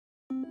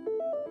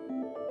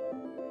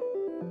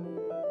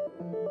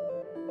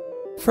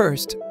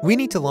First, we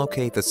need to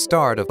locate the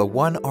start of the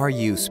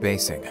 1RU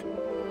spacing.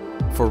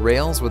 For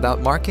rails without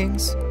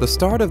markings, the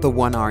start of the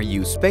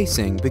 1RU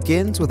spacing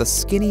begins with a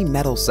skinny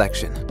metal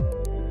section.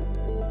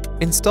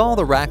 Install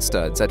the rack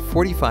studs at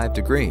 45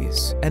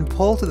 degrees and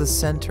pull to the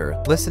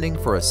center, listening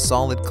for a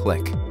solid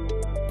click.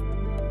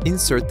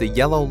 Insert the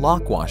yellow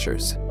lock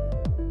washers.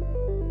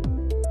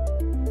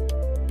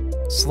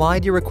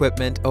 Slide your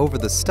equipment over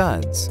the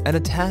studs and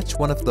attach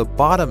one of the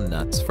bottom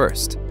nuts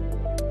first.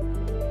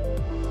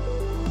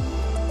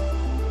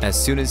 As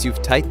soon as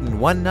you've tightened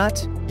one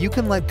nut, you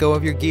can let go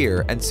of your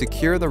gear and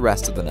secure the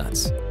rest of the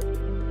nuts.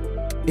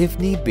 If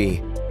need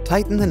be,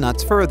 tighten the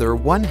nuts further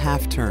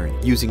 1/2 turn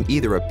using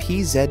either a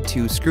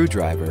PZ2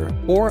 screwdriver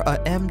or a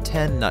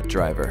M10 nut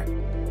driver.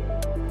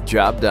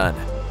 Job done.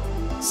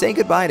 Say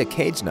goodbye to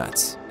cage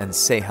nuts and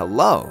say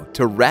hello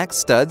to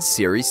Rackstuds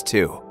Series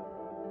II.